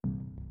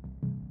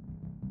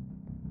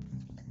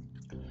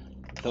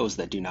Those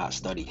that do not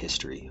study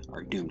history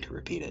are doomed to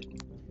repeat it.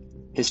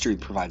 History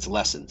provides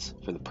lessons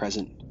for the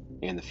present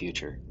and the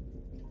future.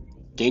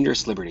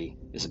 Dangerous Liberty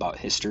is about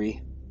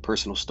history,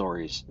 personal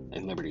stories,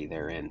 and liberty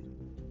therein.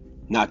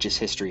 Not just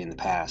history in the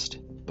past,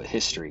 but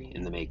history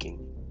in the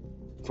making.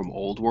 From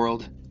old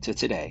world to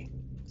today,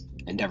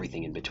 and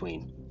everything in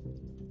between.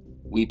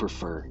 We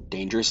prefer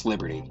dangerous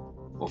liberty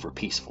over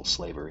peaceful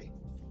slavery.